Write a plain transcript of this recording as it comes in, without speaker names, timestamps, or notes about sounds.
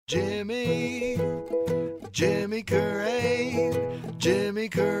Jimmy Carrane. Jimmy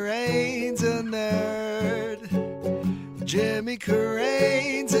Carrane's a nerd. Jimmy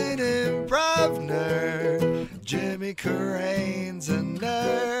Carrane's an improv nerd. Jimmy Carrane's a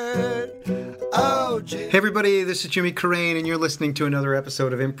nerd. Oh, Jimmy. Hey everybody, this is Jimmy Carrane, and you're listening to another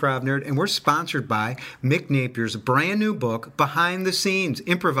episode of Improv Nerd, and we're sponsored by Mick Napier's brand new book, Behind the Scenes,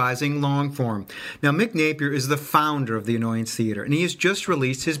 Improvising Long Form. Now, Mick Napier is the founder of the Annoyance Theater, and he has just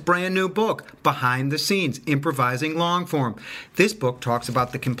released his brand new book, Behind the Scenes, Improvising Long Form. This book talks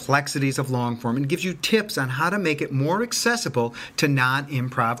about the complexities of long form and gives you tips on how to make it more accessible to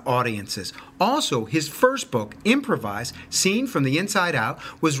non-improv audiences. Also, his first book, Improvise, Seen from the Inside Out,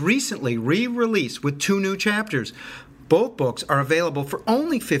 was recently re-released with 2 new chapters. Both books are available for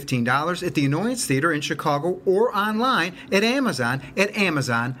only $15 at the Annoyance Theater in Chicago or online at Amazon at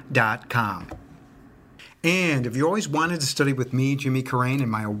Amazon.com. And if you always wanted to study with me, Jimmy Carrane,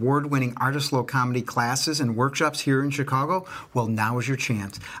 and my award-winning Artist-Low comedy classes and workshops here in Chicago, well, now is your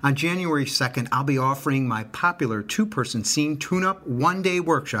chance. On January 2nd, I'll be offering my popular 2-person scene tune-up one-day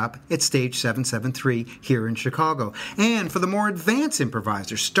workshop at Stage 773 here in Chicago. And for the more advanced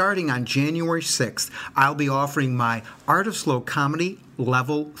improvisers, starting on January 6th, I'll be offering my Artist-Low comedy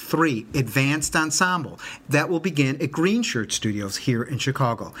Level 3 Advanced Ensemble. That will begin at Green Shirt Studios here in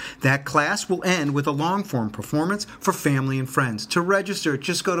Chicago. That class will end with a long-form performance for family and friends. To register,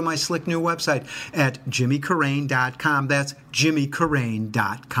 just go to my slick new website at jimmycarrane.com. That's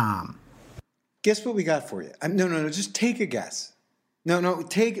jimmycarrane.com. Guess what we got for you? No, just take a guess.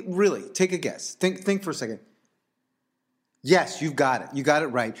 Take a guess. Think for a second. Yes, you've got it. You got it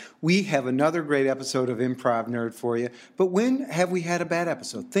right. We have another great episode of Improv Nerd for you. But when have we had a bad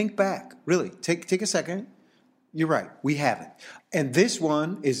episode? Think back. Really, take a second. You're right. We haven't. And this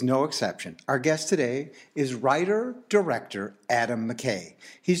one is no exception. Our guest today is writer-director Adam Mckay.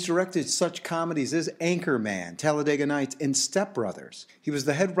 He's directed such comedies as Anchorman, Taladaga Nights, and Step Brothers. He was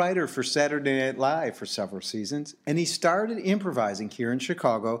the head writer for Saturday Night Live for several seasons, and he started improvising here in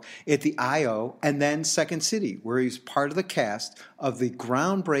Chicago at the I.O. and then Second City, where he's part of the cast of the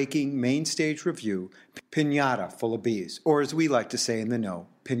groundbreaking main stage revue, Pinata Full of Bees, or as we like to say in the know,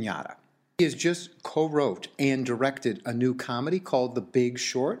 Pinata. He has just co-wrote and directed a new comedy called The Big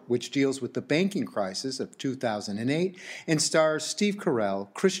Short, which deals with the banking crisis of 2008 and stars Steve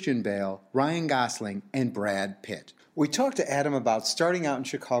Carell, Christian Bale, Ryan Gosling, and Brad Pitt. We talked to Adam about starting out in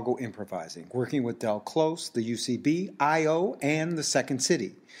Chicago improvising, working with Del Close, the UCB, I.O., and the Second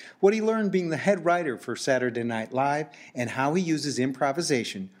City. What he learned being the head writer for Saturday Night Live, and how he uses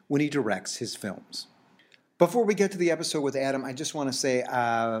improvisation when he directs his films. Before we get to the episode with Adam, I just want to say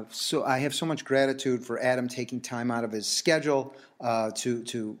so I have so much gratitude for Adam taking time out of his schedule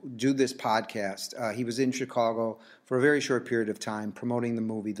to do this podcast. He was in Chicago for a very short period of time promoting the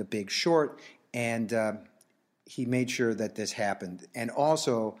movie The Big Short, and he made sure that this happened. And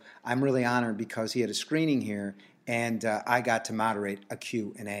also, I'm really honored because he had a screening here, and I got to moderate a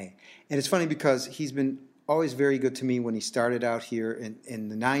Q&A. And it's funny because he's been always very good to me when he started out here in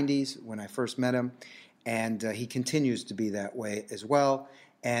the 90s when I first met him. And he continues to be that way as well.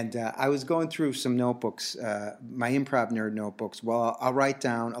 And I was going through some notebooks, my Improv Nerd notebooks. Well, I'll write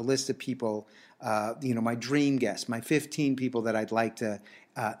down a list of people, my dream guests, my 15 people that I'd like to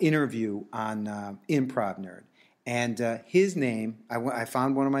interview on Improv Nerd. And his name, I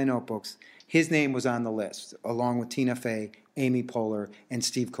found one of my notebooks. His name was on the list, along with Tina Fey, Amy Poehler, and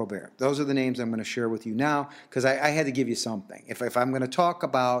Steve Colbert. Those are the names I'm going to share with you now because I had to give you something. If I'm going to talk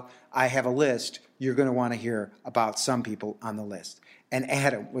about I have a list, you're going to want to hear about some people on the list. And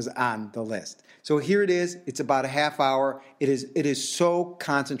Adam was on the list. So here it is. It's about a half hour. It is so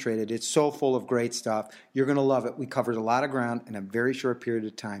concentrated. It's so full of great stuff. You're going to love it. We covered a lot of ground in a very short period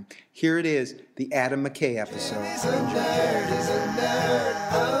of time. Here it is, the Adam Mckay episode. Jimmy's a nerd. He's a nerd.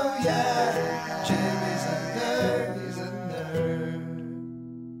 Oh, yeah. Jimmy's a nerd. He's a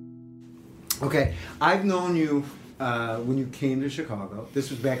nerd. Okay, I've known you when you came to Chicago.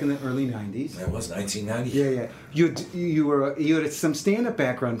 This was back in the early 90s. That was 1990. Yeah. You had some stand-up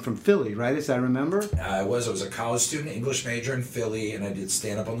background from Philly, right, as I remember? I was a college student, English major in Philly, and I did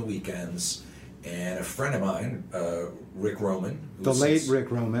stand-up on the weekends. And a friend of mine, Rick Roman. The late Rick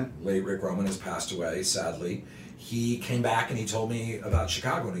Roman. Late Rick Roman has passed away, sadly. He came back and he told me about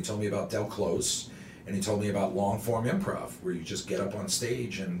Chicago, and he told me about Del Close, and he told me about long-form improv, where you just get up on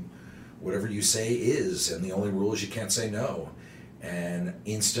stage and whatever you say is, and the only rule is you can't say no. And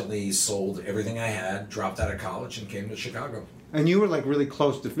instantly sold everything I had, dropped out of college, and came to Chicago. And you were like really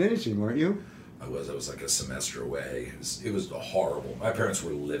close to finishing, weren't you? I was like a semester away. It was horrible. My parents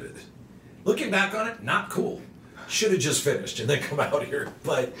were livid. Looking back on it, not cool. should have just finished and then come out here.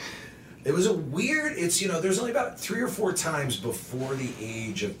 But it was a weird, there's only about 3 or 4 times before the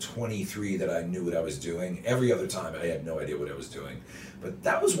age of 23 that I knew what I was doing. Every other time I had no idea what I was doing. But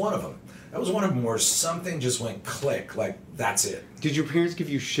that was one of them. That was one of them where something just went click, like that's it. Did your parents give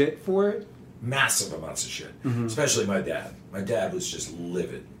you shit for it? Massive amounts of shit, especially my dad. My dad was just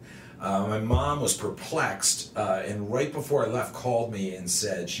livid. My mom was perplexed, and right before I left, called me and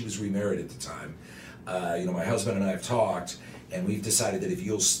said she was remarried at the time. My husband and I have talked, and we've decided that if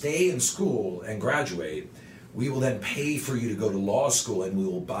you'll stay in school and graduate, we will then pay for you to go to law school, and we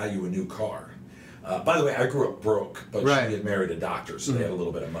will buy you a new car. By the way, I grew up broke, but Right. she had married a doctor, so they had a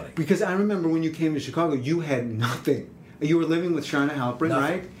little bit of money. Because I remember when you came to Chicago, you had nothing. You were living with Shauna Halpern,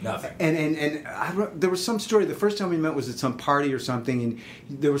 Nothing, right? nothing. And there was some story. The first time we met was at some party or something, and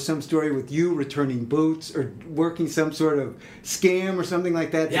there was some story with you returning boots or working some sort of scam or something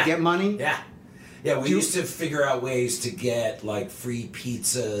like that to get money. Yeah, we used to figure out ways to get like free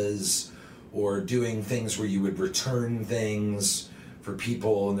pizzas or doing things where you would return things for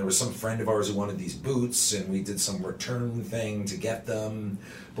people, and there was some friend of ours who wanted these boots, and we did some return thing to get them.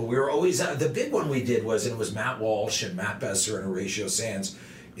 But we were always, the big one we did was, and it was Matt Walsh and Matt Besser and Horatio Sands,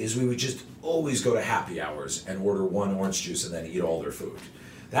 is we would just always go to happy hours and order one orange juice and then eat all their food.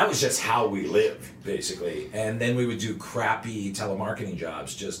 That was just how we lived, basically. And then we would do crappy telemarketing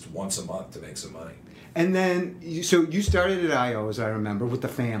jobs just once a month to make some money. And then, so you started at I.O., as I remember, with the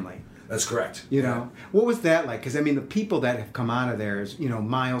family. That's correct. You know, what was that like? Because I mean, the people that have come out of there is,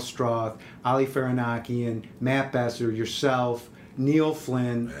 Miles Stroth, Ali Faranakian, Matt Besser, yourself, Neil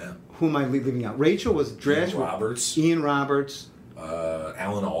Flynn. Yeah. Who am I leaving out? Rachel was dressed. Ian Roberts.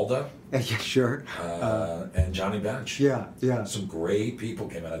 Alan Alda. Yeah, sure. And Johnny Bench. Yeah. Some great people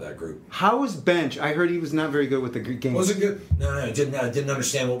came out of that group. How was Bench? I heard he was not very good with the game. Wasn't good. No, I didn't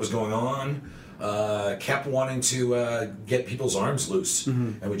understand what was going on. Kept wanting to get people's arms loose,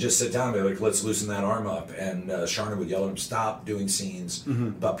 and we just sit down and be like, let's loosen that arm up, and Sharna would yell at him, stop doing scenes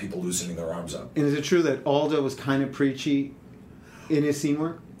about people loosening their arms up. And is it true that Aldo was kind of preachy in his scene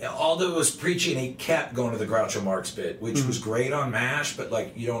work? Aldo was preachy, and he kept going to the Groucho Marx bit, which was great on MASH, but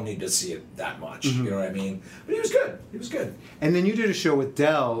like you don't need to see it that much, you know what I mean? But he was good. And then you did a show with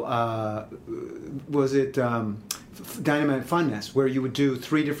Del, was it Dynamite Fun Nest, where you would do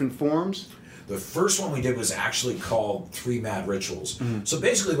 3 different forms? The first one we did was actually called 3 Mad Rituals. So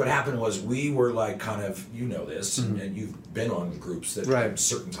basically what happened was we were like kind of, you know this, and you've been on groups that at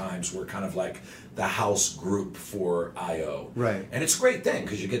certain times were kind of like the house group for I.O. Right. And it's a great thing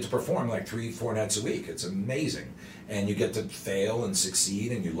because you get to perform like 3-4 nights a week. It's amazing. And you get to fail and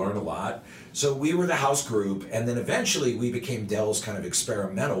succeed and you learn a lot. So we were the house group, and then eventually we became Del's kind of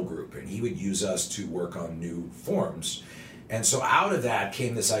experimental group, and he would use us to work on new forms. And so out of that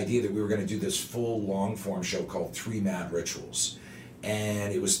came this idea that we were going to do this full long-form show called 3 Mad Rituals.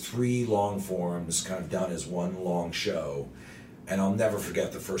 And it was 3 long forms kind of done as one long show. And I'll never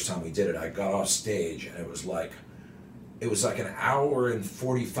forget the first time we did it. I got off stage, and it was like an hour and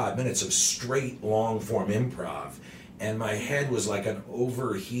 45 minutes of straight long-form improv. And my head was like an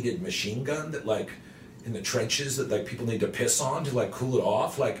overheated machine gun that like in the trenches that like people need to piss on to like cool it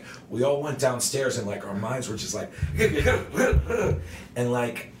off. Like we all went downstairs and like our minds were just like and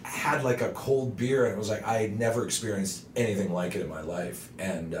like had like a cold beer, and it was like I had never experienced anything like it in my life.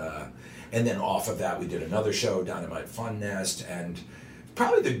 And then off of that we did another show, Dynamite Fun Nest, and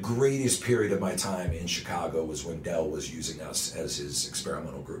probably the greatest period of my time in Chicago was when Del was using us as his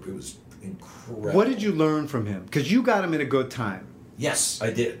experimental group. It was incredible. What did you learn from him? Because you got him at a good time. Yes,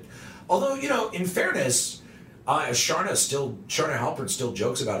 I did. Although, in fairness, Sharna Halpern still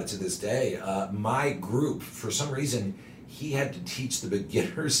jokes about it to this day. My group, for some reason, he had to teach the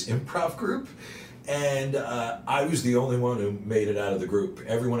beginners improv group, and I was the only one who made it out of the group.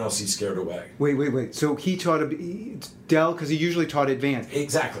 Everyone else he scared away. Wait. So he taught Del, because he usually taught advanced.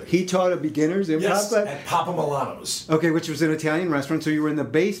 Exactly. He taught a beginner's improv class? At Papa Milano's. Okay, which was an Italian restaurant, so you were in the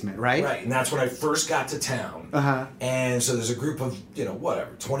basement, right? Right, and that's when I first got to town. Uh-huh. And so there's a group of,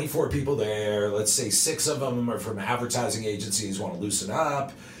 24 people there. Let's say 6 of them are from advertising agencies, want to loosen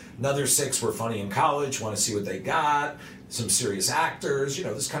up. Another 6 were funny in college, want to see what they got. Some serious actors,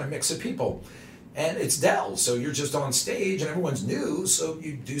 this kind of mix of people. And it's Del, so you're just on stage and everyone's new, so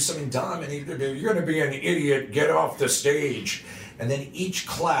you do something dumb and you're going to be an idiot, get off the stage. And then each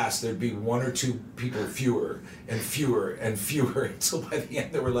class there'd be 1 or 2 people fewer and fewer and fewer until by the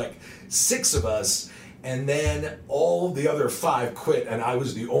end there were like 6 of us. And then all the other 5 quit, and I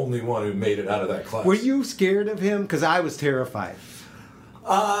was the only one who made it out of that class. Were you scared of him? Because I was terrified.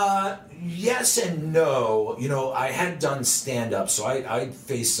 Yes and no. You know, I had done stand-up, so I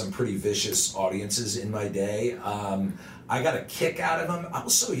faced some pretty vicious audiences in my day. I got a kick out of him.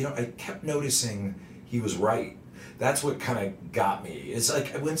 Also, you know, I kept noticing he was right. That's what kind of got me. It's like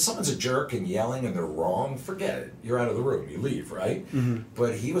when someone's a jerk and yelling and they're wrong, forget it. You're out of the room. You leave, right? Mm-hmm.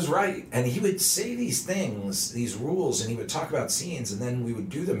 But he was right. And he would say these things, these rules, and he would talk about scenes, and then we would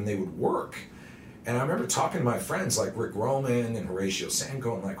do them and they would work. And I remember talking to my friends like Rick Roman and Horatio Sands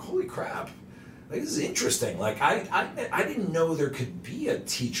going like, holy crap, like, this is interesting. Like, I didn't know there could be a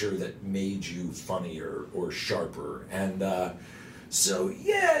teacher that made you funnier or sharper. And so,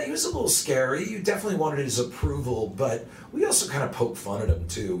 yeah, he was a little scary. You definitely wanted his approval, but we also kind of poked fun at him,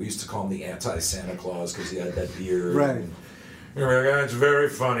 too. We used to call him the anti-Santa Claus because he had that beard. Right. And, you know, it's very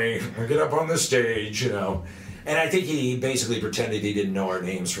funny. I get up on the stage, you know. And I think he basically pretended he didn't know our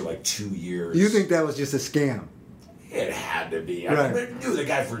names for like 2 years. You think that was just a scam? It had to be. Right. I mean, I knew the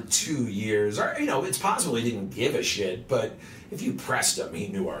guy for 2 years. Or, you know, it's possible he didn't give a shit, but if you pressed him, he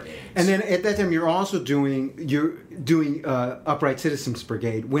knew our names. And then at that time, you're doing Upright Citizens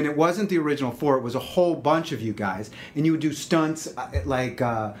Brigade. When it wasn't the original four, it was a whole bunch of you guys, and you would do stunts like.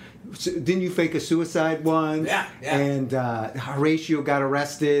 Didn't you fake a suicide once? Yeah. And Horatio got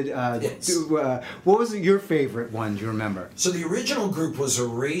arrested. Yes. What was your favorite one? Do you remember? So the original group was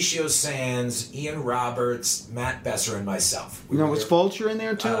Horatio Sands, Ian Roberts, Matt Besser, and myself. Was Fulcher in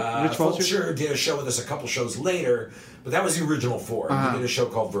there too? Rich Fulcher did a show with us a couple shows later, but that was the original four. We did a show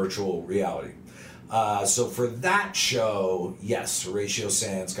called Virtual Reality. So for that show, yes, Horatio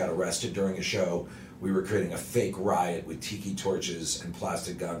Sands got arrested during a show. We were creating a fake riot with tiki torches and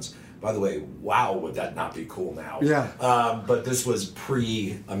plastic guns. By the way, wow, would that not be cool now? Yeah. But this was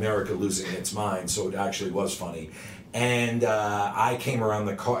pre-America losing its mind, so it actually was funny. And I came around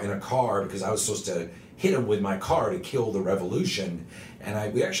the car in a car because I was supposed to hit him with my car to kill the revolution.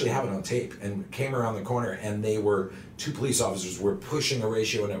 And we actually have it on tape. And came around the corner, and two police officers were pushing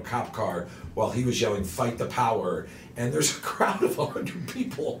Horatio in a cop car while he was yelling, "Fight the power." And there's a crowd of 100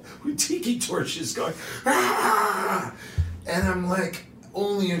 people with tiki torches going, "Ah!" And I'm like,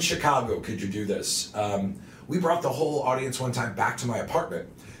 only in Chicago could you do this. We brought the whole audience one time back to my apartment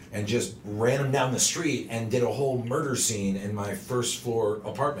and just ran them down the street and did a whole murder scene in my first floor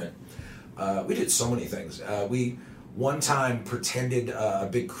apartment. We did so many things. We one time pretended a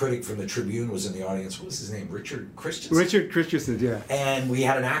big critic from the Tribune was in the audience. What was his name? Richard Christensen? Richard Christensen, yeah. And we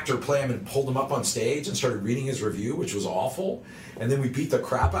had an actor play him and pulled him up on stage and started reading his review, which was awful. And then we beat the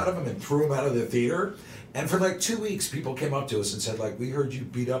crap out of him and threw him out of the theater. And for like 2 weeks, people came up to us and said, like, we heard you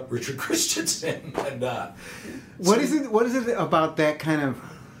beat up Richard Christensen. And what is it about that kind of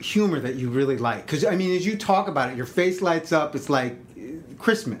humor that you really like? Because, I mean, as you talk about it, your face lights up. It's like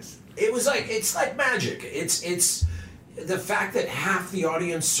Christmas. It's like magic. It's the fact that half the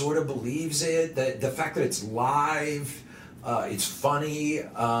audience sort of believes it, the fact that it's live, it's funny.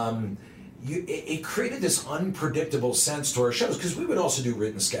 It created this unpredictable sense to our shows, because we would also do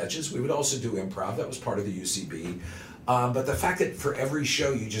written sketches. We would also do improv. That was part of the UCB. But the fact that for every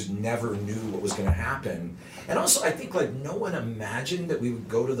show you just never knew what was going to happen. And also, I think like no one imagined that we would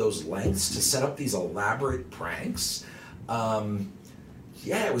go to those lengths to set up these elaborate pranks.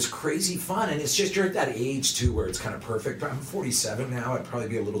 Yeah, it was crazy fun, and it's just you're at that age too where it's kind of perfect. I'm 47 now. I'd probably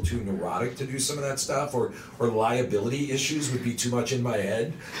be a little too neurotic to do some of that stuff, or liability issues would be too much in my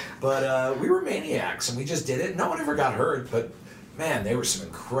head. But we were maniacs, and we just did it. No one ever got hurt, but man, they were some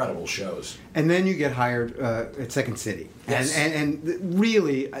incredible shows. And then you get hired at Second City. Yes. And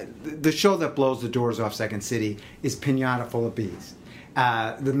really, the show that blows the doors off Second City is Pinata Full of Bees,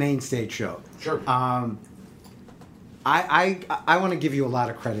 the main stage show. Sure. I want to give you a lot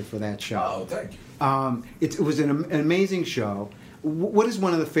of credit for that show. Oh, thank you. It was an amazing show. What is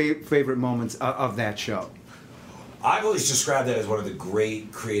one of the favorite moments of that show? I've always described that as one of the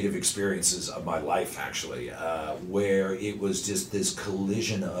great creative experiences of my life, actually, where it was just this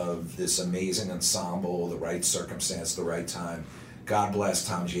collision of this amazing ensemble, the right circumstance, the right time. God bless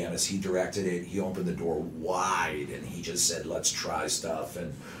Tom Giannis. He directed it. He opened the door wide, and he just said, let's try stuff.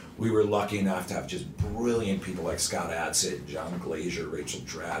 And we were lucky enough to have just brilliant people like Scott Adsit, John Glazer, Rachel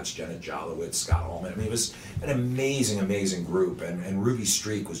Dratch, Jenna Jolowitz, Scott Allman. I mean, it was an amazing, amazing group. And Ruby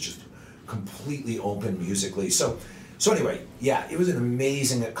Streak was just completely open musically. So anyway, yeah, it was an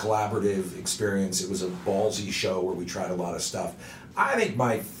amazing collaborative experience. It was a ballsy show where we tried a lot of stuff. I think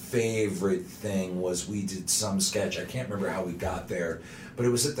my favorite thing was we did some sketch. I can't remember how we got there, but it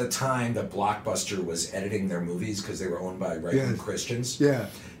was at the time that Blockbuster was editing their movies because they were owned by right-wing Christians. Yeah.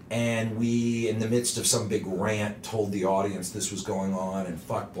 And we, in the midst of some big rant, told the audience this was going on and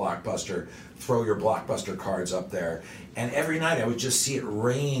fuck Blockbuster, throw your Blockbuster cards up there. And every night I would just see it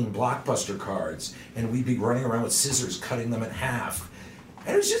rain Blockbuster cards, and we'd be running around with scissors cutting them in half.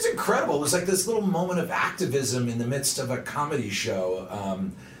 And it was just incredible. It was like this little moment of activism in the midst of a comedy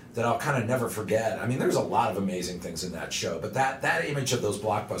show that I'll kind of never forget. I mean, there's a lot of amazing things in that show, but that image of those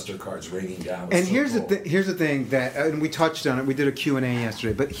Blockbuster cards raining down was And so here's cool. here's the thing that, and we touched on it. We did a Q&A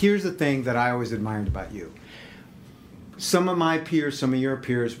yesterday, but here's the thing that I always admired about you. Some of my peers, some of your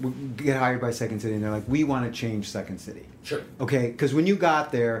peers would get hired by Second City, and they're like, we want to change Second City. Sure. Okay, because when you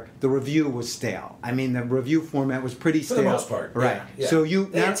got there, the review was stale. I mean, the review format was pretty For stale. the most part, Right. yeah, yeah. So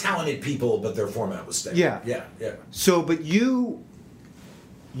they had talented people, but their format was stale. Yeah. Yeah, yeah. So, but you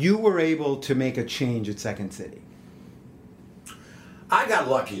were able to make a change at Second City. I got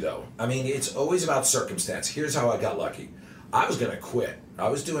lucky, though. I mean, it's always about circumstance. Here's how I got lucky. I was going to quit. I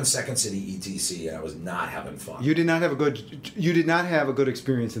was doing Second City ETC, and I was not having fun. You did not have a good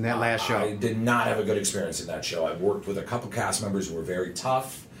experience in that last show. I did not have a good experience in that show. I worked with a couple cast members who were very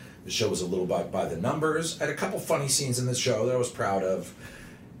tough. The show was a little by the numbers. I had a couple funny scenes in this show that I was proud of.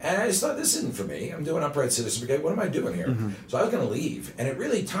 And I just thought, this isn't for me. I'm doing Upright Citizen Brigade. What am I doing here? Mm-hmm. So I was going to leave. And it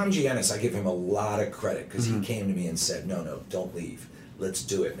really, Tom Giannis, I give him a lot of credit because he came to me and said, no, don't leave. Let's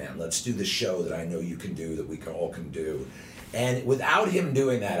do it, man. Let's do the show that I know you can do, that we all can do. And without him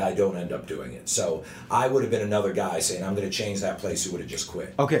doing that, I don't end up doing it. So I would have been another guy saying, I'm going to change that place, who would have just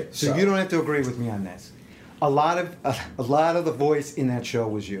quit. Okay, so you don't have to agree with me on this. A lot of the voice in that show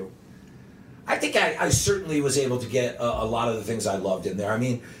was you. I think I certainly was able to get a lot of the things I loved in there. I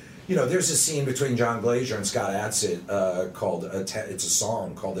mean, you know, there's a scene between John Glazer and Scott Adsit called, it's a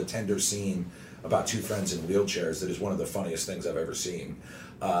song called A Tender Scene about two friends in wheelchairs that is one of the funniest things I've ever seen.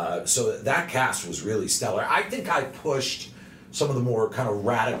 So that cast was really stellar. I think I pushed some of the more kind of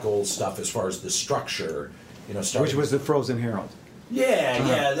radical stuff as far as the structure, you know, Which was the Frozen Herald.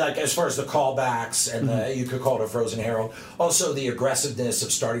 Yeah, like as far as the callbacks and you could call it a Frozen Herald. Also, the aggressiveness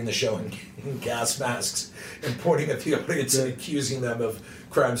of starting the show in gas masks and pointing at the audience and accusing them of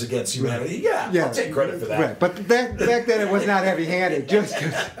crimes against humanity. Yeah, I'll take credit for that. Right, but back then it was not heavy-handed. Just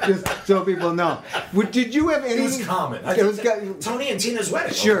so people know. Did you have any? It was common. Tony and Tina's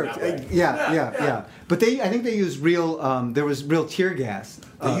wedding. Sure. Way. Yeah. But I think they used real. There was real tear gas.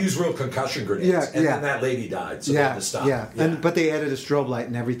 They used real concussion grenades, and then that lady died, so they had to stop. But they added a strobe light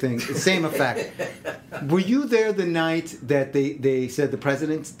and everything. Same effect. Were you there the night that they said the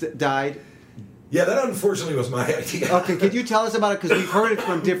president died? Yeah, that unfortunately was my idea. Okay, could you tell us about it? Because we've heard it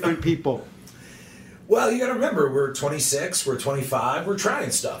from different people. Well, you got to remember, we're 26, we're 25, we're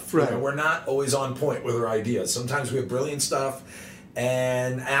trying stuff. Right. You know, we're not always on point with our ideas. Sometimes we have brilliant stuff.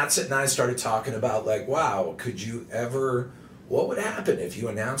 And Adsit and I started talking about, like, wow, could you ever... What would happen if you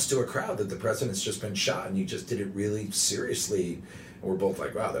announced to a crowd that the president's just been shot and you just did it really seriously? And we're both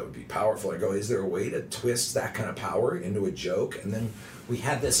like, wow, that would be powerful. I go, is there a way to twist that kind of power into a joke? And then we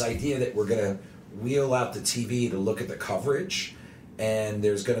had this idea that we're going to wheel out the TV to look at the coverage, and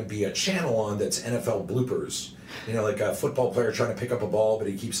there's going to be a channel on that's NFL bloopers. You know, like a football player trying to pick up a ball, but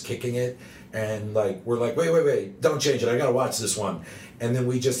he keeps kicking it. And like we're like, wait, don't change it. I got to watch this one. And then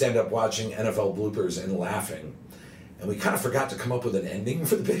we just end up watching NFL bloopers and laughing. And we kind of forgot to come up with an ending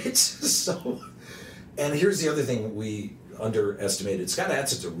for the bits. So, and here's the other thing we underestimated. Scott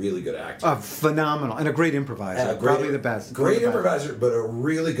Adsit's a really good actor. Phenomenal. And a great improviser. Probably the best. Great improviser, but a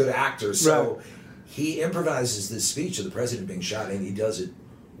really good actor. So he improvises this speech of the president being shot, and he does it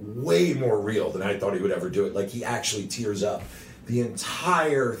way more real than I thought he would ever do it. Like, he actually tears up. The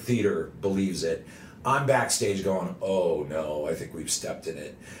entire theater believes it. I'm backstage going, oh no, I think we've stepped in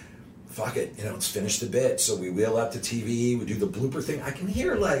it. Fuck it, you know, let's finish the bit. So we wheel out the TV, we do the blooper thing. I can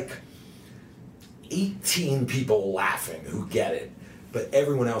hear like 18 people laughing who get it, but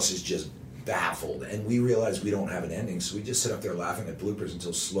everyone else is just baffled. And we realize we don't have an ending, so we just sit up there laughing at bloopers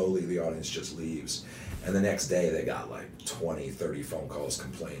until slowly the audience just leaves. And the next day they got like 20, 30 phone calls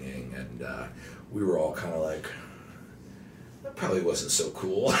complaining, and we were all kind of like, that probably wasn't so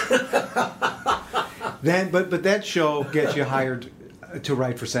cool. But that show gets you hired to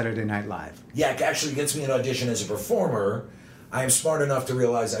write for Saturday Night Live. Yeah, it actually gets me an audition as a performer. I am smart enough to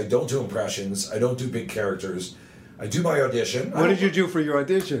realize I don't do impressions. I don't do big characters. I do my audition. What did you do for your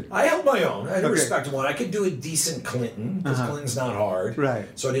audition? I held my own. I had a respectable one. I could do a decent Clinton, because Clinton's not hard. Right.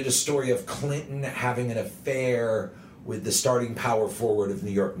 So I did a story of Clinton having an affair with the starting power forward of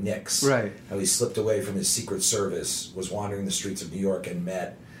New York Knicks. Right. How he slipped away from his Secret Service, was wandering the streets of New York, and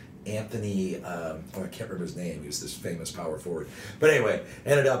met Anthony, I can't remember his name. He was this famous power forward. But anyway,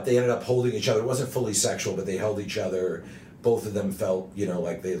 they ended up holding each other. It wasn't fully sexual, but they held each other. both of them felt,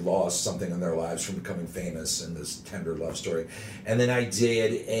 like they lost something in their lives from becoming famous in this tender love story. And then I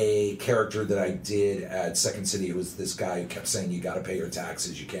did a character that I did at Second City. It was this guy who kept saying, you got to pay your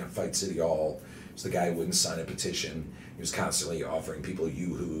taxes, you can't fight City Hall. It was the guy who wouldn't sign a petition. He was constantly offering people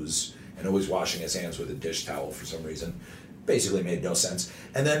yoo-hoos and always washing his hands with a dish towel for some reason. Basically made no sense.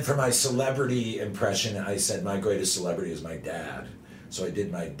 And then for my celebrity impression, I said my greatest celebrity is my dad. So I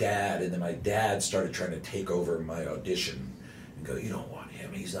did my dad, and then my dad started trying to take over my audition and go, you don't want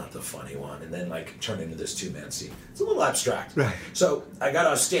him, he's not the funny one. And then turned into this two-man scene. It's a little abstract. Right. So I got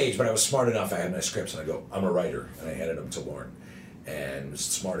off stage, but I was smart enough, I had my scripts, and I go, I'm a writer. And I handed them to Lauren. And it was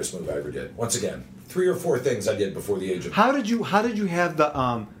the smartest move I ever did. Once again, 3 or 4 things I did before the age of... How did you have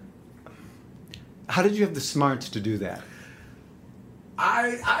the smarts to do that?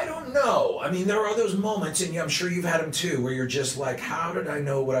 I don't know. I mean, there are those moments, and I'm sure you've had them too, where you're just like, how did I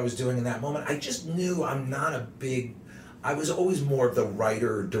know what I was doing in that moment? I just knew I was always more of the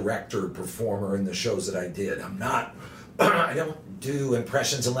writer, director, performer in the shows that I did. I don't do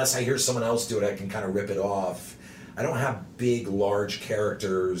impressions unless I hear someone else do it. I can kind of rip it off. I don't have big, large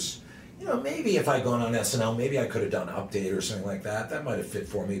characters. Maybe if I'd gone on SNL, maybe I could have done Update or something like that. That might have fit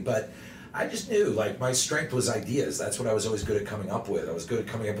for me, but I just knew, my strength was ideas. That's what I was always good at coming up with. I was good at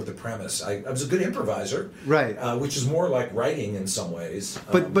coming up with the premise. I was a good improviser. Right. Which is more like writing in some ways.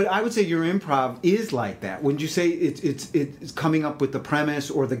 But I would say your improv is like that. Wouldn't you say it's coming up with the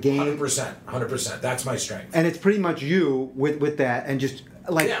premise or the game? 100%. That's my strength. And it's pretty much you with that, and just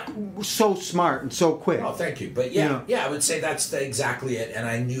so smart and so quick. Oh, thank you. But I would say that's exactly it. And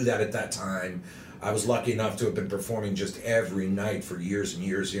I knew that at that time. I was lucky enough to have been performing just every night for years and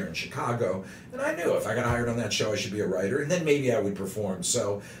years here in Chicago. And I knew if I got hired on that show, I should be a writer. And then maybe I would perform.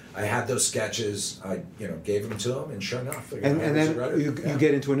 So I had those sketches. I gave them to them. And sure enough, and then you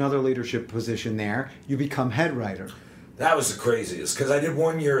get into another leadership position there. You become head writer. That was the craziest. Because I did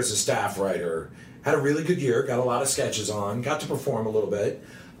 1 year as a staff writer. Had a really good year. Got a lot of sketches on. Got to perform a little bit.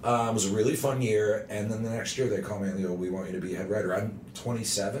 It was a really fun year. And then the next year they call me and they go, we want you to be head writer. I'm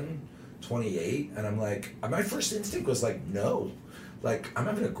 27. 28, and I'm like, my first instinct was no. I'm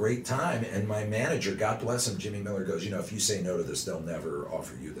having a great time, and my manager, God bless him, Jimmy Miller, goes, if you say no to this, they'll never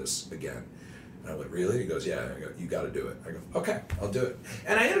offer you this again. And I went, really? He goes, yeah. I go, you got to do it. I go, okay, I'll do it.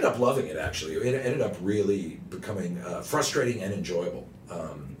 And I ended up loving it, actually. It ended up really becoming frustrating and enjoyable.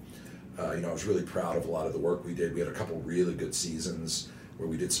 I was really proud of a lot of the work we did. We had a couple really good seasons where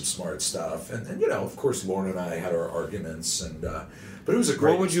we did some smart stuff. And of course, Lauren and I had our arguments, but it was a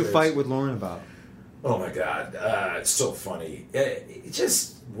great What would you experience. fight with Lauren about? Oh my God, it's so funny. It's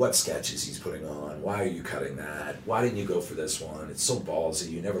just what sketches he's putting on. Why are you cutting that? Why didn't you go for this one? It's so ballsy.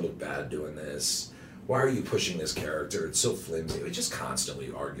 You never look bad doing this. Why are you pushing this character? It's so flimsy. We're just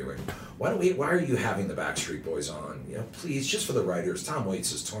constantly arguing. Why are you having the Backstreet Boys on? Please, just for the writers. Tom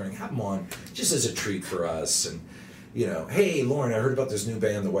Waits is touring. Have them on just as a treat for us. And hey, Lauren, I heard about this new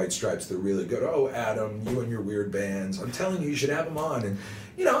band, the White Stripes. They're really good. Oh, Adam, you and your weird bands. I'm telling you, you should have them on. And,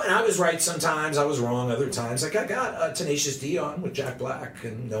 and I was right sometimes. I was wrong other times. I got Tenacious D on with Jack Black,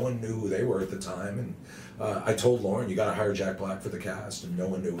 and no one knew who they were at the time. And I told Lauren, you got to hire Jack Black for the cast, and no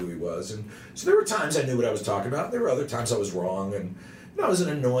one knew who he was. And so there were times I knew what I was talking about. There were other times I was wrong. And, I was an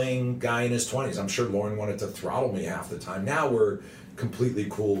annoying guy in his 20s. I'm sure Lauren wanted to throttle me half the time. Now we're completely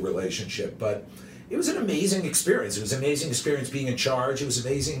cool relationship, but it was an amazing experience. It was an amazing experience being in charge. It was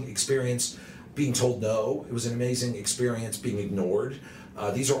an amazing experience being told no. It was an amazing experience being ignored.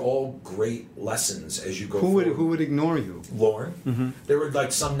 These are all great lessons as you go forward. Who would ignore you? Lauren. Mm-hmm. There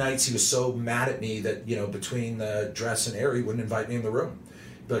were some nights he was so mad at me that, between the dress and air, he wouldn't invite me in the room.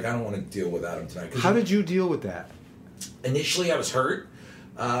 He'd be like, I don't want to deal with Adam tonight. How did you deal with that? Initially, I was hurt.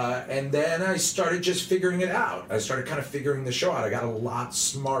 And then I started just figuring it out. I started kind of figuring the show out. I got a lot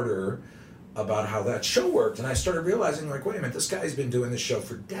smarter about how that show worked, and I started realizing, wait a minute, this guy's been doing this show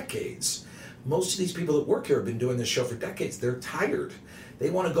for decades. Most of these people that work here have been doing this show for decades. They're tired. They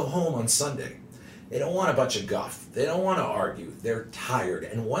want to go home on Sunday. They don't want a bunch of guff. They don't want to argue. They're tired.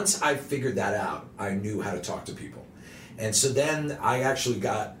 And once I figured that out, I knew how to talk to people. And so then I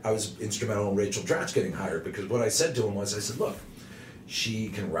was instrumental in Rachel Dratch getting hired, because what I said to him was, I said, look, she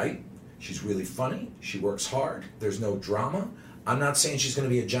can write. She's really funny. She works hard. There's no drama. I'm not saying she's going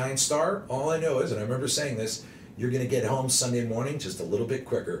to be a giant star. All I know is, and I remember saying this, you're going to get home Sunday morning just a little bit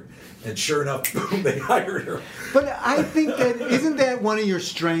quicker. And sure enough, boom, they hired her. But I think isn't that one of your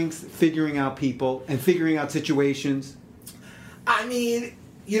strengths, figuring out people and figuring out situations? I mean,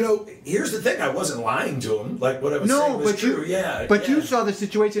 Here's the thing. I wasn't lying to him. Like, what I was saying was true. But you saw the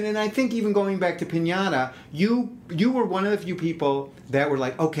situation, and I think even going back to Pinata, you were one of the few people that were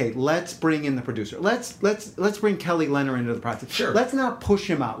like, okay, let's bring in the producer. Let's bring Kelly Leonard into the process. Sure. Let's not push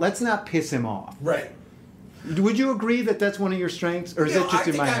him out. Let's not piss him off. Right. Would you agree that that's one of your strengths, or is it just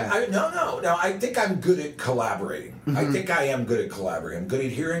in my head? No. I think I'm good at collaborating. Mm-hmm. I think I am good at collaborating. I'm good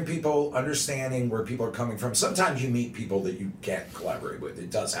at hearing people, understanding where people are coming from. Sometimes you meet people that you can't collaborate with. It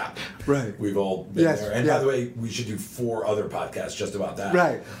does happen. Right. We've all been there. And by the way, we should do 4 other podcasts just about that.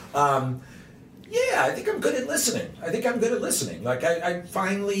 Right. Yeah, I think I'm good at listening. Like, I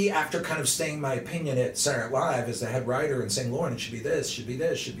finally, after kind of saying my opinion at Saturday Night Live as the head writer and saying, Lauren, it should be this, should be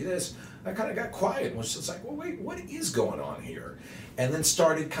this, should be this, I kind of got quiet and was just like, well, wait, what is going on here? And then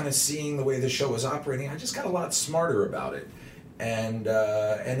started kind of seeing the way the show was operating. I just got a lot smarter about it and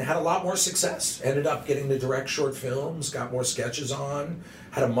had a lot more success. Ended up getting to direct short films, got more sketches on,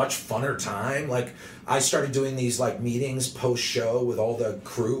 had a much funner time. Like, I started doing these, like, meetings post-show with all the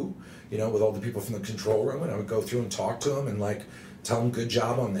crew, with all the people from the control room, and I would go through and talk to them and, like, tell them good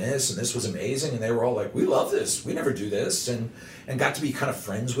job on this, and this was amazing, and they were all like, we love this, we never do this, and got to be kind of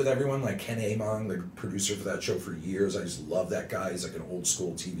friends with everyone, like Ken Among, the producer for that show for years. I just love that guy. He's like an old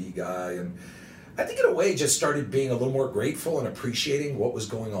school TV guy, and I think in a way just started being a little more grateful and appreciating what was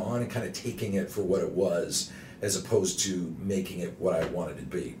going on and kind of taking it for what it was, as opposed to making it what I wanted it to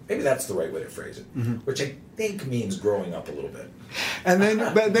be. Maybe that's the right way to phrase it, which I think means growing up a little bit. And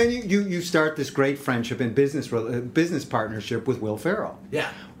then you start this great friendship and business partnership with Will Ferrell. Yeah.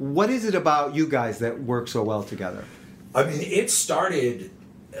 What is it about you guys that work so well together? I mean, it started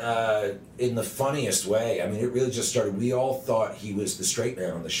in the funniest way. I mean, it really just started. We all thought he was the straight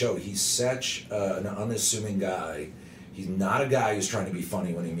man on the show. He's such an unassuming guy. He's not a guy who's trying to be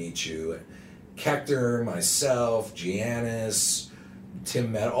funny when he meets you. Hector, myself, Giannis,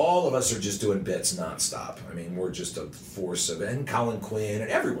 Tim Met, all of us are just doing bits nonstop. I mean, we're just a force of, and Colin Quinn and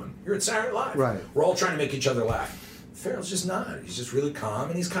everyone. You're at Saturday Night Live. Right. We're all trying to make each other laugh. Farrell's just not. He's just really calm,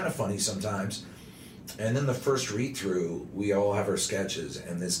 and he's kind of funny sometimes. And then the first read-through, we all have our sketches,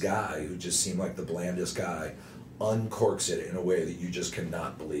 and this guy, who just seemed like the blandest guy, uncorks it in a way that you just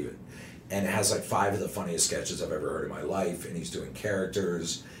cannot believe it. And it has like 5 of the funniest sketches I've ever heard in my life, and he's doing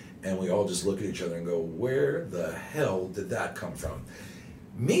characters, and we all just look at each other and go, where the hell did that come from?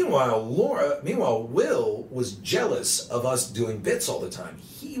 Meanwhile, Will was jealous of us doing bits all the time.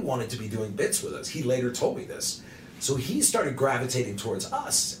 He wanted to be doing bits with us. He later told me this. So he started gravitating towards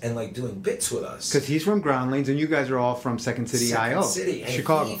us and, like, doing bits with us. Because he's from Groundlings, and you guys are all from Second City, I.O. City. And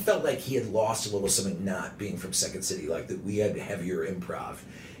Chicago. He felt like he had lost a little something not being from Second City, like that we had heavier improv.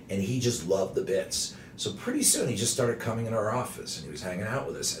 And he just loved the bits. So pretty soon he just started coming in our office, and he was hanging out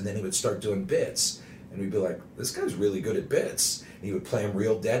with us. And then he would start doing bits. And we'd be like, this guy's really good at bits. And he would play him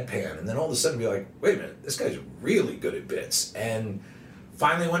real deadpan. And then all of a sudden be like, wait a minute, this guy's really good at bits. And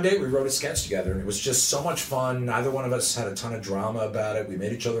finally one day we wrote a sketch together, and it was just so much fun. Neither one of us had a ton of drama about it. We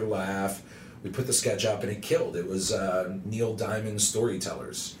made each other laugh. We put the sketch up, and it killed. It was Neil Diamond's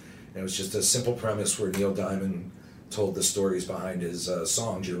Storytellers. And it was just a simple premise where Neil Diamond told the stories behind his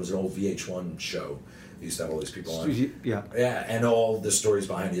songs. It was an old VH1 show. They used to have all these people on. Yeah. Yeah, and all the stories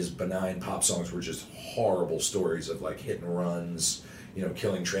behind his benign pop songs were just horrible stories of, like, hit and runs,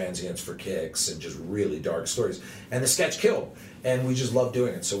 killing transients for kicks, and just really dark stories. And the sketch killed, and we just loved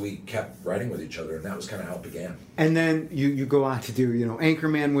doing it, so we kept writing with each other, and that was kind of how it began. And then you go on to do,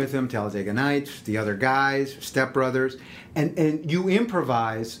 Anchorman with him, Talladega Nights, The Other Guys, Step Brothers, and you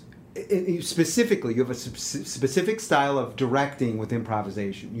improvise. Specifically, you have a specific style of directing with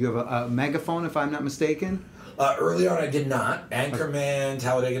improvisation. You have a megaphone, if I'm not mistaken? Early on, I did not. Anchorman,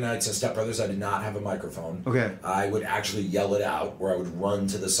 Talladega Nights, and Step Brothers, I did not have a microphone. Okay. I would actually yell it out, or I would run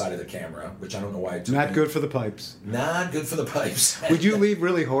to the side of the camera, which I don't know why I took. Not good for the pipes. Not good for the pipes. Would you leave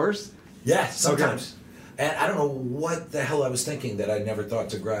really hoarse? Yeah, sometimes. Okay. And I don't know what the hell I was thinking that I never thought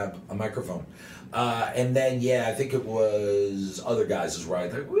to grab a microphone. And then, I think it was Other Guys is where I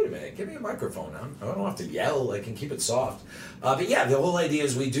thought, wait a minute, give me a microphone. I don't have to yell. I can keep it soft. But the whole idea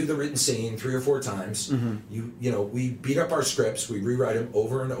is we do the written scene 3 or 4 times. Mm-hmm. We beat up our scripts. We rewrite them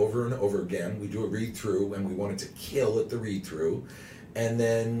over and over and over again. We do a read-through, and we want it to kill at the read-through. And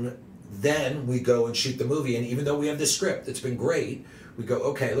then we go and shoot the movie. And even though we have this script that's been great, we go,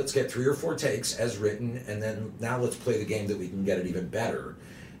 okay, let's get 3 or 4 takes as written, and then now let's play the game that we can get it even better.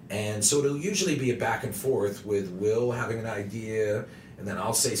 And so it'll usually be a back and forth with Will having an idea, and then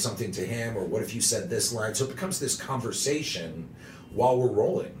I'll say something to him, or what if you said this line? So it becomes this conversation while we're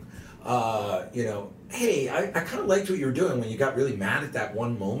rolling. Hey, I kind of liked what you were doing when you got really mad at that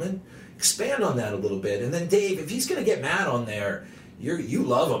one moment. Expand on that a little bit. And then Dave, if he's going to get mad on there, you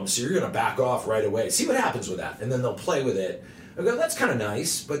love them, so you're going to back off right away. See what happens with that. And then they'll play with it. I go, that's kind of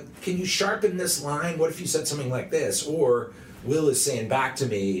nice, but can you sharpen this line? What if you said something like this? Or Will is saying back to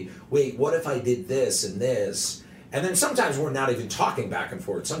me, wait, what if I did this and this? And then sometimes we're not even talking back and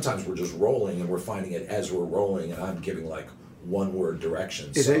forth. Sometimes we're just rolling and we're finding it as we're rolling, and I'm giving like one-word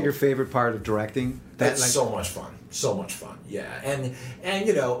directions. Is that your favorite part of directing? That's so much fun. So much fun, yeah. And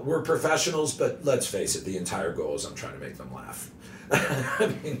you know, we're professionals, but let's face it, the entire goal is I'm trying to make them laugh.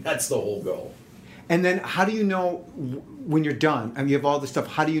 I mean, that's the whole goal. And then how do you know when you're done? I mean, you have all this stuff.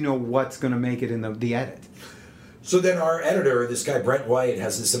 How do you know what's going to make it in the edit? So then our editor, this guy Brent White,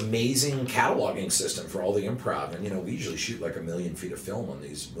 has this amazing cataloging system for all the improv. And, you know, we usually shoot like 1 million feet of film on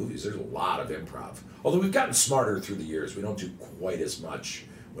these movies. There's a lot of improv. Although we've gotten smarter through the years. We don't do quite as much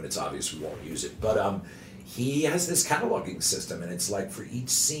when it's obvious we won't use it. But he has this cataloging system, and it's like for each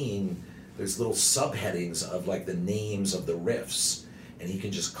scene, there's little subheadings of like the names of the riffs. And he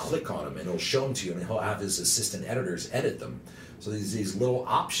can just click on them, and he'll show them to you, and he'll have his assistant editors edit them. So these little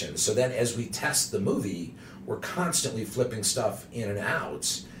options. So then as we test the movie, we're constantly flipping stuff in and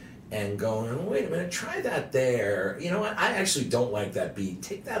out and going, wait a minute, try that there. You know what? I actually don't like that beat.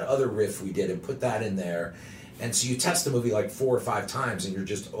 Take that other riff we did and put that in there. And so you test the movie like 4 or 5 times, and you're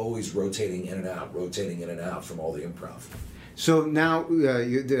just always rotating in and out from all the improv. So now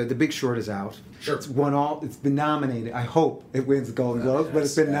the Big Short is out. Sure. It's won all. It's been nominated. I hope it wins the Golden Globes, but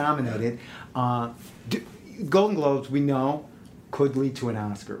it's been nominated. Golden Globes, we know, could lead to an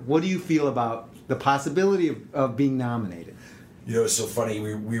Oscar. What do you feel about the possibility of being nominated? You know, it's so funny.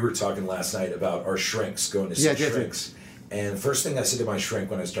 We were talking last night about our shrinks, going to see shrinks. And the first thing I said to my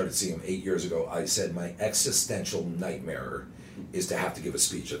shrink when I started seeing him 8 years ago, I said, my existential nightmare is to have to give a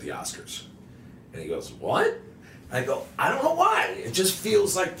speech at the Oscars. And he goes, what? I go, I don't know why. It just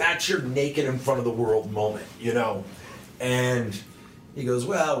feels like that's your naked in front of the world moment, you know? And he goes,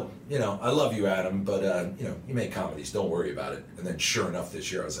 well, you know, I love you, Adam, but, you know, you make comedies. Don't worry about it. And then sure enough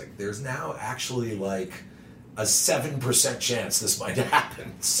this year, I was like, there's now actually like a 7% chance this might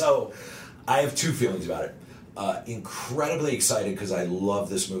happen. So I have 2 feelings about it. Incredibly excited because I love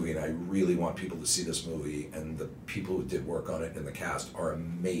this movie and I really want people to see this movie, and the people who did work on it and the cast are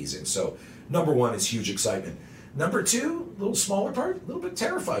amazing. So number 1 is huge excitement. Number 2, a little smaller part, a little bit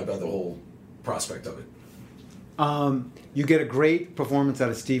terrified by the whole prospect of it. You get a great performance out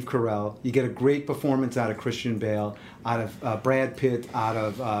of Steve Carell. You get a great performance out of Christian Bale, out of Brad Pitt, out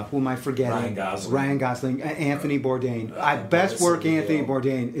of, who am I forgetting? Ryan Gosling. Anthony Bourdain. Best work Anthony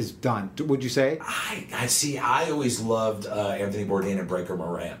Bourdain is done. Would you say? I see. I always loved Anthony Bourdain and Breaker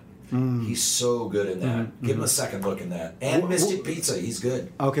Moran. He's so good in that. Give him a second look in that. And Mystic Pizza, he's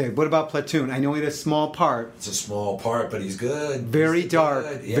good. Okay, what about Platoon? I know he had a small part. It's a small part, but he's good. Very dark.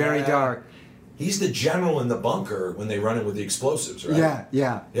 Yeah. Very dark. He's the general in the bunker when they run in with the explosives, right?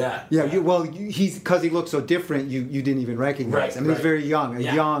 Yeah. He's because he looks so different. You didn't even recognize him. He's very young,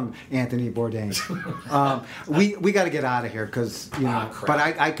 young Anthony Bourdain. We got to get out of here because you know. But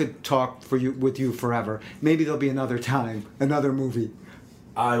I could talk with you forever. Maybe there'll be another time, another movie.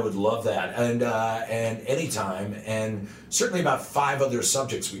 I would love that, and anytime, and certainly about 5 other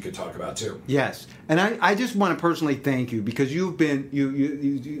subjects we could talk about too. Yes, and I just want to personally thank you because you've been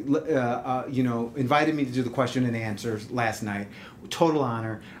you know invited me to do the question and answers last night. Total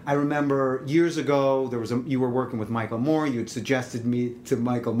honor. I remember years ago you were working with Michael Moore. You had suggested me to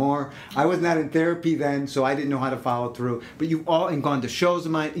Michael Moore. I was not in therapy then, so I didn't know how to follow through. But you've all and gone to shows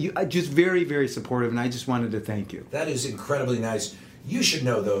of mine. You just very, very supportive, and I just wanted to thank you. That is incredibly nice. You should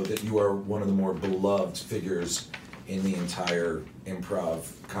know, though, that you are one of the more beloved figures in the entire improv,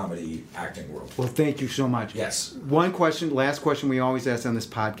 comedy, acting world. Well, thank you so much. Yes. Last question we always ask on this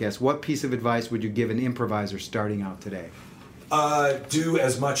podcast. What piece of advice would you give an improviser starting out today? Do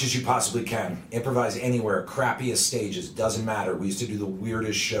as much as you possibly can. Improvise anywhere. Crappiest stages. Doesn't matter. We used to do the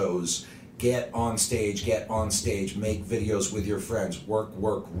weirdest shows. Get on stage, make videos with your friends, work,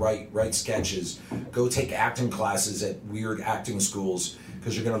 write sketches, go take acting classes at weird acting schools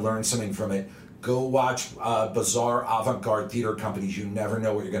because you're going to learn something from it. Go watch bizarre avant-garde theater companies. You never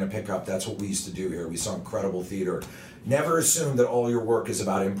know what you're going to pick up. That's what we used to do here. We saw incredible theater. Never assume that all your work is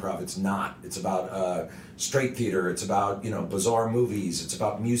about improv. It's not. It's about straight theater. It's about bizarre movies. It's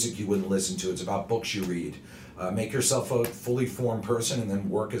about music you wouldn't listen to. It's about books you read. Make yourself a fully formed person and then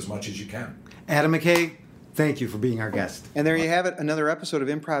work as much as you can. Adam Mckay, thank you for being our guest. And there you have it, another episode of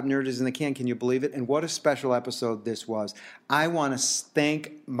Improv Nerd is in the Can you believe it? And what a special episode this was. I want to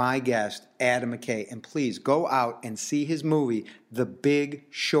thank my guest, Adam McKay. And please go out and see his movie, The Big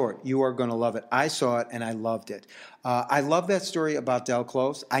Short. You are going to love it. I saw it and I loved it. I love that story about Del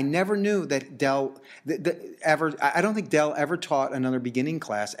Close. I never knew that I don't think Del ever taught another beginning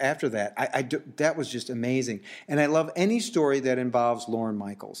class after that. That was just amazing. And I love any story that involves Lorne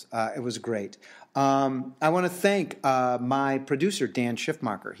Michaels. It was great. I want to thank my producer, Dan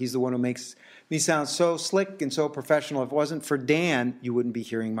Schiffmacher. He's the one who makes me sound so slick and so professional. If it wasn't for Dan, you wouldn't be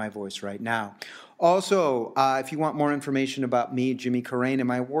hearing my voice right now. Also, if you want more information about me, Jimmy Carrane, and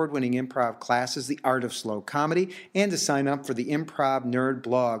my award-winning improv classes, The Art of Slow Comedy, and to sign up for the Improv Nerd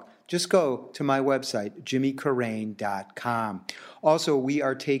blog, just go to my website, jimmycarrane.com. Also, we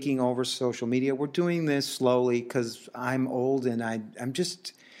are taking over social media. We're doing this slowly because I'm old and I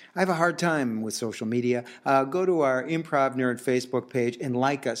have a hard time with social media. Go to our Improv Nerd Facebook page and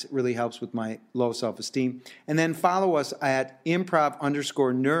like us. It really helps with my low self-esteem. And then follow us at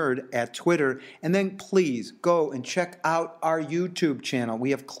improv_nerd at Twitter. And then please go and check out our YouTube channel.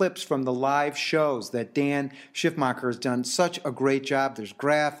 We have clips from the live shows that Dan Schiffmacher has done such a great job. There's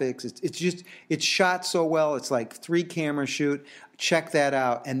graphics. It's shot so well. It's like 3-camera shoot. Check that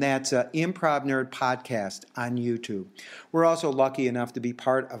out, and that's Improv Nerd Podcast on YouTube. We're also lucky enough to be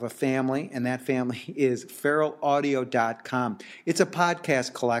part of a family, and that family is feralaudio.com. It's a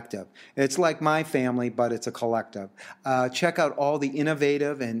podcast collective. It's like my family, but it's a collective. Check out all the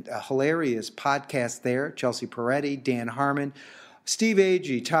innovative and hilarious podcasts there. Chelsea Peretti, Dan Harmon, Steve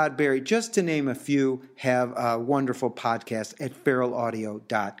Agee, Todd Barry, just to name a few, have a wonderful podcast at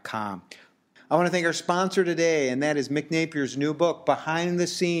feralaudio.com. I want to thank our sponsor today, and that is Mick Napier's new book, Behind the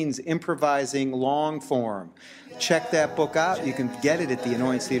Scenes, Improvising Long Form. Check that book out. You can get it at the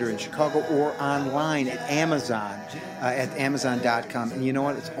Annoyance Theater in Chicago or online at Amazon, at Amazon.com. And you know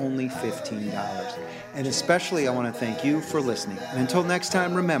what? It's only $15. And especially I want to thank you for listening. And until next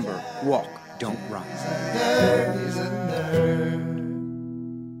time, remember, walk, don't run. He's a nerd.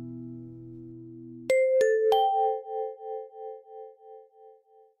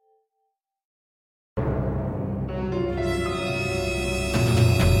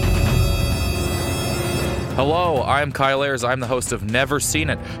 Hello, I'm Kyle Ayers. I'm the host of Never Seen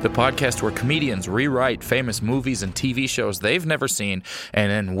It, the podcast where comedians rewrite famous movies and TV shows they've never seen,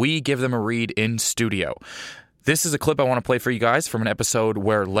 and then we give them a read in studio. This is a clip I want to play for you guys from an episode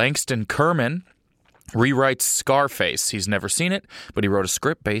where Langston Kerman rewrites Scarface. He's never seen it, but he wrote a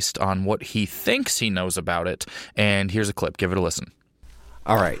script based on what he thinks he knows about it, and here's a clip. Give it a listen.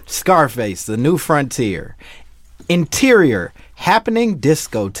 All right, Scarface, The New Frontier. Interior, happening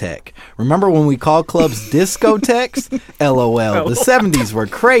discotheque. Remember when we called clubs discotheques? LOL. The 70s were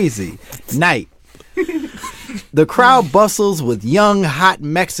crazy. Night. The crowd bustles with young, hot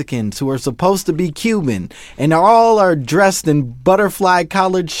Mexicans who are supposed to be Cuban, and all are dressed in butterfly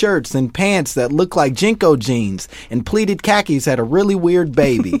collared shirts and pants that look like Jinko jeans, and pleated khakis had a really weird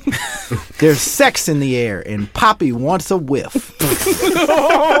baby. There's sex in the air, and Poppy wants a whiff.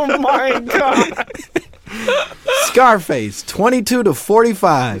 Oh my God. Scarface, 22 to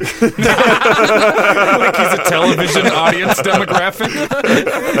 45. Like he's a television audience demographic.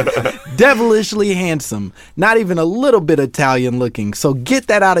 Devilishly handsome, not even a little bit Italian looking, so get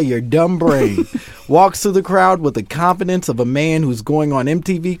that out of your dumb brain. Walks through the crowd with the confidence of a man who's going on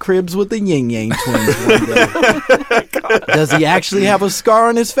MTV Cribs with the Yin Yang Twins one day. Does he actually have a scar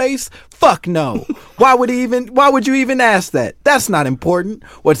on his face? Fuck no. Why would you even ask that? That's not important.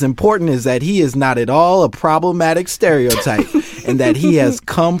 What's important is that he is not at all a problematic stereotype and that he has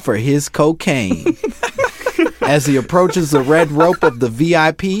come for his cocaine. As he approaches the red rope of the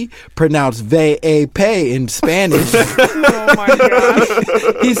VIP, pronounced VIP in Spanish, Oh my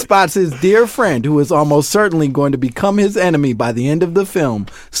God. he spots his dear friend who is almost certainly going to become his enemy by the end of the film,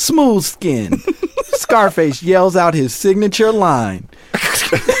 Smooth Skin. Scarface yells out his signature line.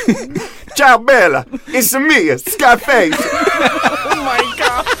 Ciao, Bella. It's me, Scarface. Oh my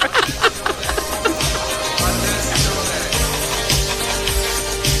God.